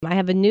I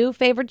have a new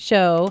favorite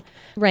show,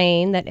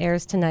 Rain, that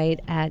airs tonight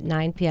at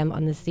 9 p.m.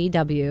 on the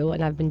CW,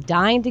 and I've been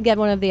dying to get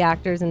one of the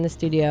actors in the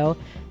studio.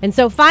 And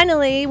so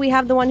finally, we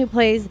have the one who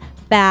plays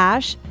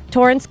Bash,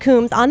 Torrance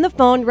Coombs, on the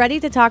phone, ready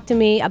to talk to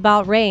me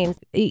about Rain.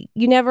 You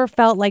never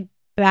felt like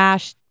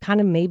Bash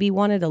kind of maybe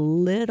wanted a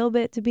little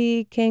bit to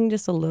be king,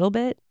 just a little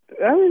bit?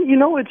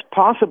 It's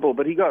possible,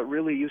 but he got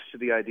really used to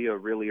the idea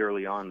really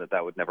early on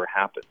that would never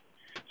happen.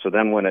 So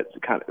then when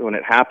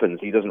it happens,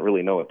 he doesn't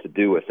really know what to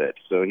do with it.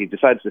 So he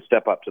decides to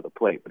step up to the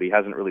plate, but he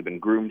hasn't really been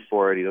groomed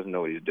for it. He doesn't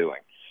know what he's doing.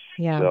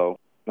 Yeah. So,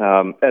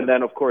 and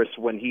then, of course,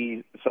 when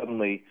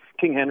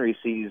King Henry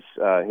sees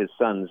his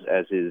sons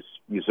as his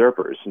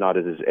usurpers, not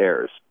as his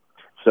heirs.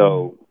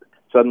 So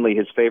suddenly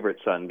his favorite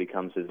son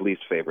becomes his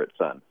least favorite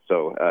son.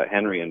 So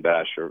Henry and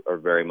Bash are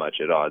very much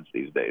at odds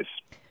these days.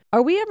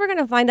 Are we ever going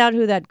to find out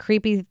who that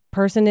creepy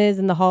person is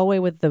in the hallway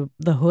with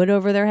the hood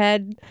over their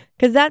head?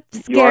 Because that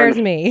scares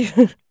me.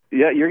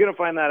 Yeah, you're going to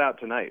find that out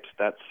tonight.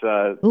 That's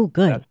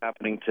good. That's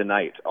happening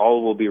tonight.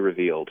 All will be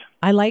revealed.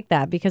 I like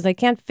that because I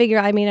can't figure.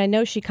 I mean, I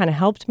know she kind of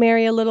helped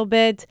Mary a little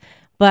bit,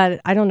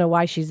 but I don't know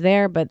why she's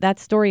there. But that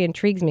story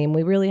intrigues me, and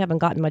we really haven't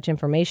gotten much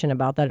information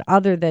about that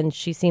other than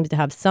she seems to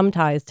have some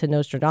ties to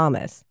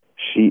Nostradamus.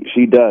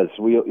 She does.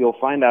 You'll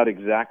find out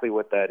exactly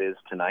what that is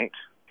tonight.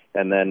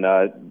 And then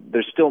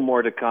there's still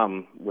more to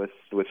come with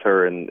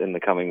her in the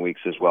coming weeks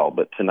as well.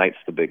 But tonight's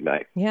the big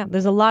night. Yeah,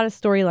 there's a lot of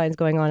storylines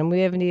going on. And we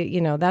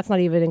haven't, that's not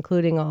even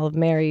including all of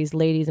Mary's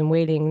ladies in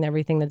waiting and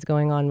everything that's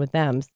going on with them.